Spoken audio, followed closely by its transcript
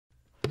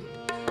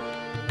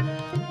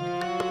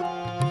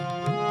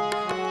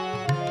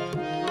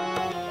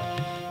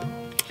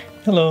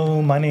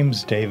Hello, my name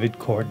is David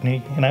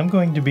Courtney, and I'm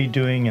going to be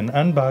doing an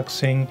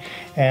unboxing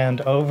and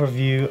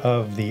overview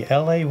of the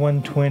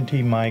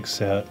LA-120 mic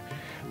set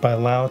by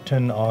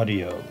Lauten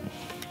Audio.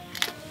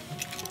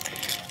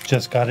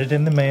 Just got it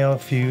in the mail a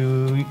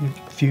few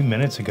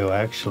minutes ago,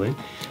 actually.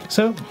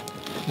 So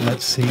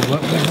let's see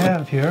what we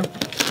have here.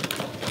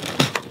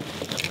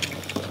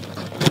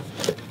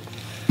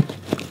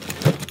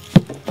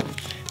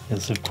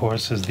 This, of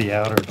course, is the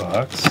outer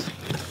box.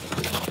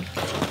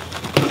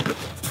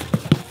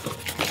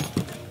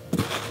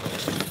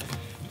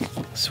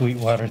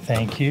 Sweetwater,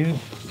 thank you.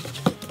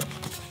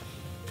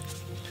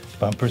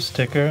 Bumper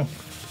sticker.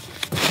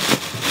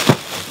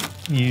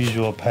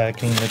 Usual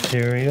packing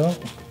material.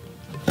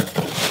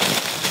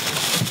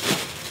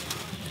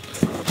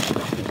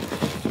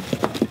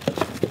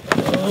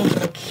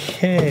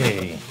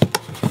 Okay.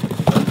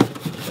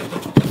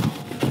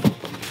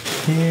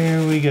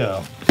 Here we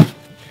go.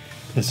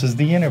 This is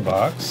the inner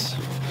box.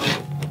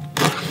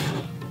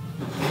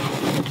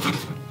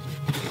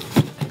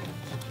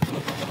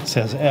 It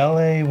says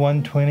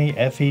LA-120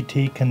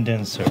 FET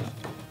condenser,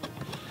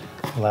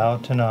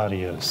 Lauten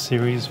Audio,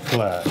 Series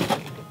Black.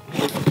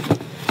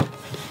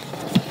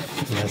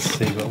 Let's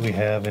see what we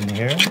have in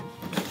here.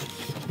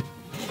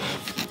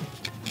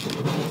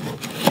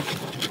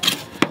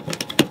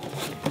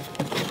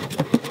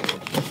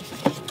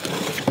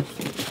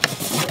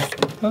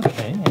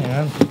 Okay,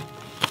 and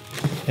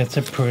it's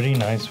a pretty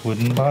nice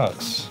wooden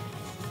box.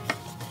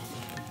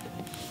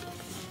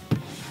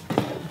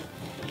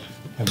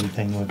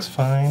 Everything looks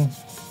fine.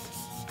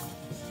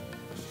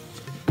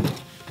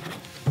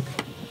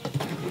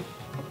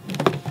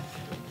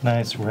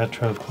 Nice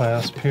retro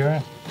clasp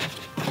here.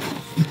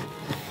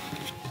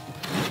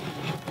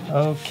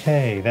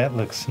 Okay, that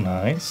looks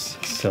nice.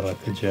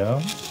 Silica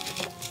gel.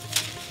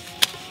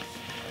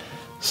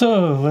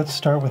 So let's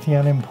start with the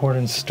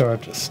unimportant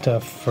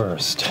stuff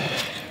first.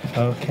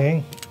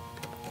 Okay.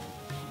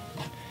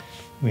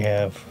 We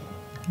have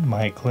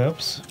mic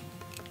clips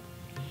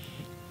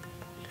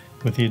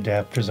with the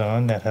adapters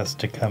on. That has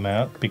to come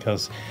out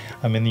because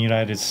I'm in the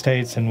United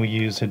States and we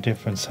use a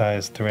different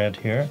size thread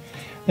here.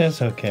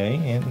 That's okay.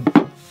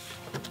 And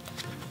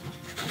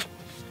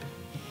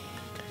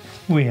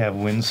we have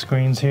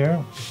windscreens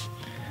here.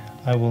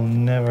 I will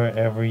never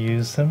ever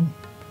use them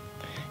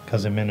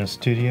because I'm in a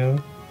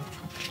studio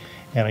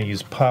and I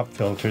use pop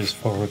filters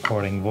for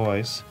recording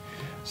voice,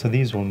 so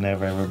these will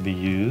never ever be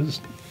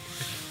used.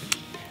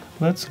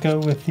 Let's go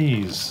with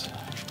these.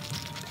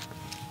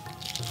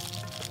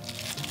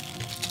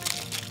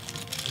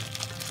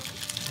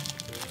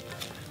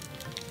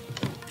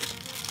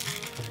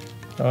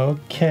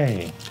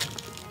 Okay,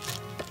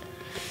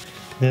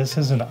 this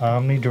is an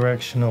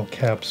omnidirectional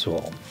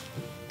capsule.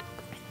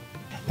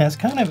 Now it's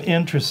kind of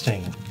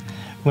interesting.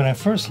 When I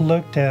first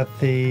looked at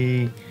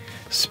the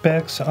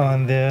specs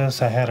on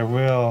this, I had a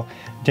real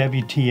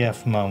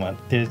WTF moment,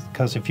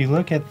 because if you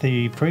look at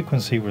the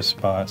frequency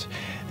response,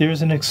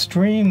 there's an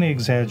extremely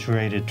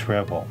exaggerated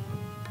treble.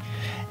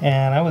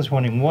 And I was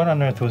wondering what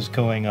on earth was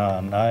going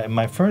on.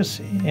 My first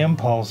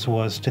impulse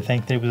was to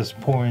think there was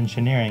poor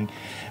engineering,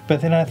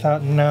 but then I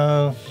thought,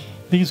 no,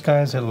 these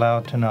guys at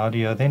Lauten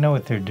Audio, they know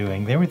what they're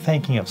doing. They were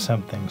thinking of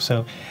something.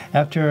 So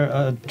after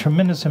a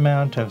tremendous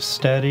amount of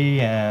study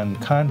and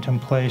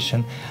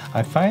contemplation,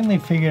 I finally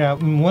figured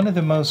out one of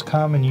the most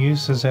common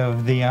uses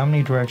of the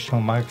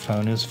omnidirectional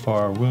microphone is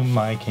for room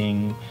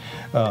miking,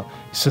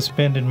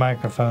 suspended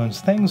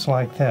microphones, things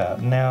like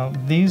that. Now,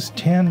 these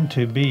tend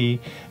to be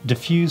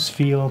diffuse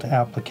field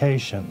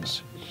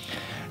applications.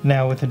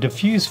 Now, with a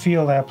diffuse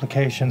field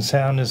application,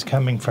 sound is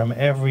coming from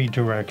every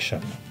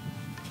direction.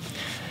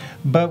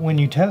 But when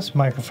you test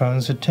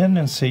microphones, the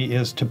tendency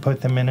is to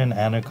put them in an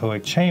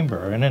anechoic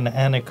chamber, and an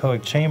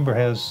anechoic chamber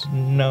has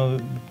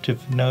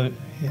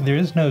there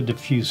is no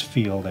diffuse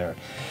field there.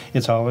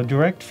 It's all a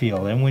direct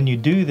field, and when you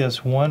do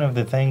this, one of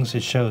the things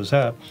that shows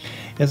up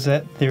is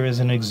that there is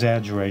an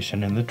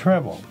exaggeration in the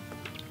treble.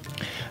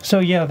 So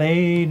yeah,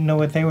 they know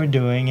what they were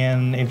doing,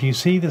 and if you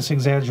see this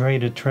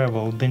exaggerated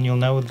treble, then you'll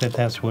know that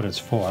that's what it's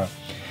for.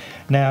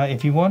 Now,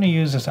 if you want to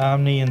use this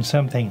Omni in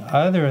something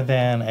other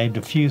than a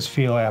diffuse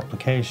field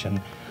application,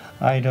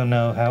 I don't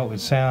know how it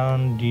would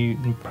sound. You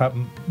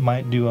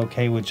might do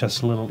okay with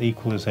just a little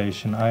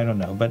equalization. I don't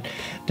know. But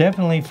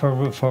definitely for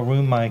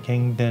room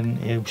miking, then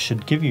it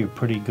should give you a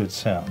pretty good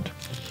sound.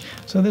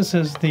 So this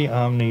is the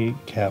Omni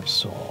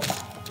capsule.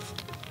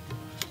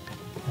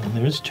 And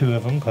there's two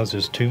of them because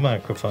there's two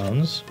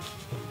microphones.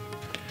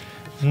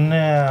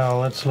 Now,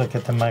 let's look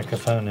at the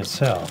microphone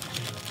itself.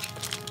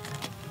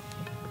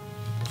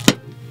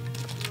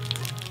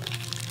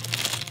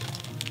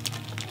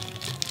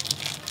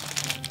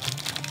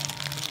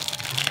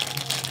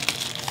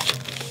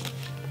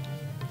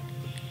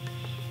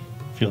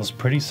 Feels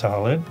pretty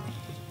solid.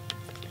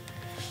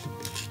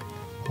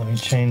 Let me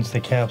change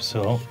the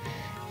capsule.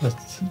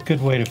 That's a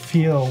good way to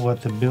feel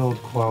what the build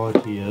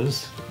quality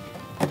is.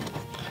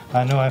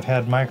 I know I've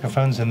had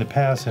microphones in the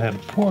past that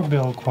had poor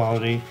build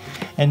quality,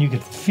 and you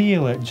could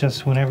feel it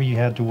just whenever you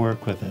had to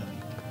work with it.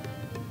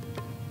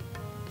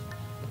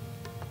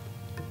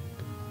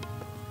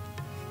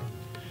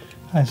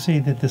 I see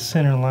that the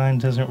center line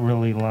doesn't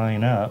really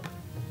line up.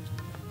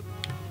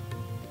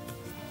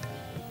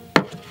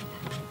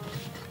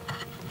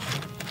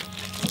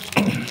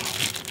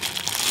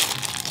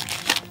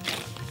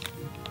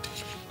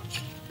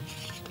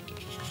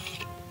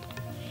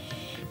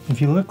 If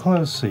you look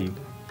closely,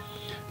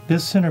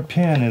 this center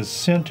pin is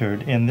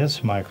centered in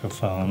this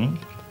microphone.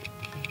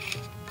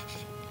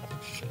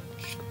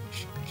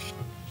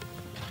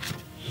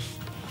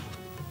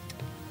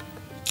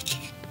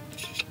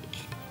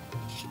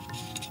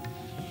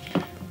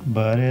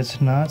 But it's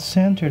not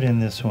centered in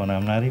this one.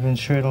 I'm not even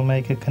sure it'll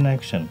make a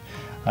connection.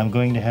 I'm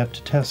going to have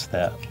to test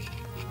that.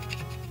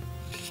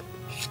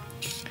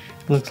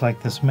 Looks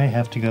like this may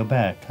have to go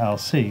back. I'll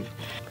see.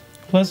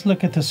 Let's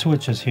look at the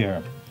switches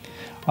here.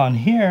 On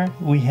here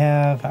we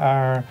have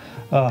our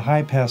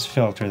high-pass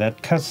filter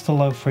that cuts the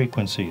low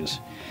frequencies.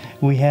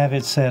 We have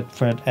it set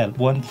at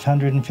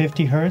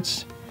 150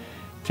 Hertz,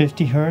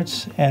 50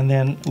 Hertz, and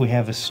then we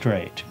have a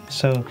straight.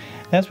 So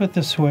that's what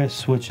the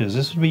switch is.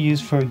 This would be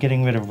used for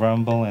getting rid of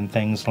rumble and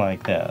things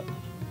like that.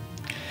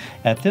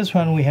 At this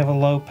one we have a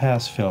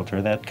low-pass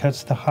filter that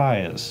cuts the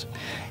highs.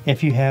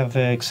 If you have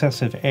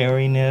excessive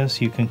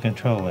airiness, you can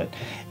control it.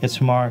 It's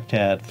marked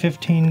at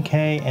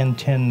 15K and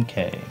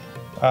 10K.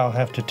 I'll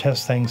have to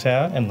test things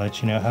out and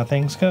let you know how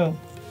things go.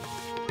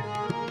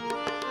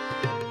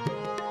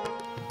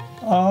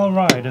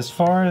 Alright, as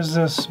far as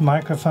this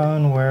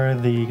microphone where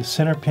the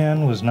center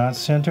pin was not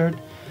centered,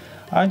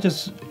 I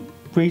just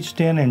reached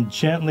in and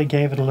gently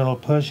gave it a little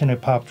push and it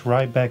popped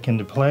right back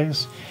into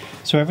place.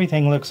 So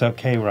everything looks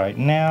okay right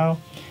now.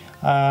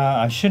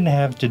 I shouldn't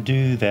have to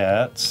do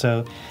that.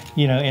 So,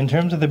 you know, in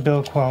terms of the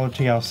build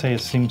quality, I'll say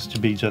it seems to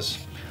be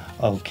just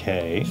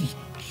okay.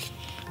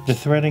 The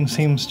threading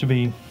seems to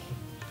be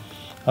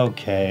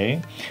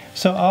okay.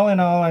 So all in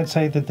all, I'd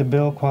say that the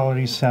build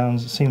quality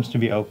seems to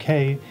be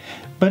okay,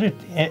 but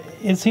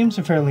it seems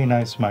a fairly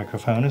nice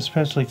microphone,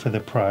 especially for the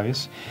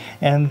price.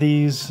 And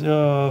these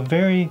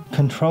very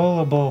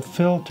controllable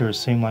filters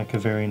seem like a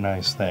very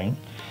nice thing.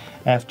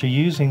 After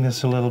using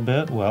this a little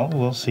bit, well,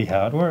 we'll see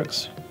how it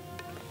works.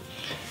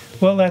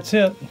 Well, that's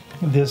it.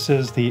 This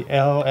is the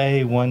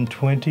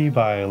LA-120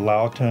 by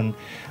Lauten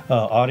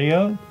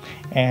Audio,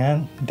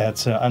 and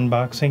that's an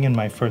unboxing and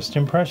my first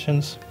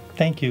impressions.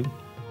 Thank you.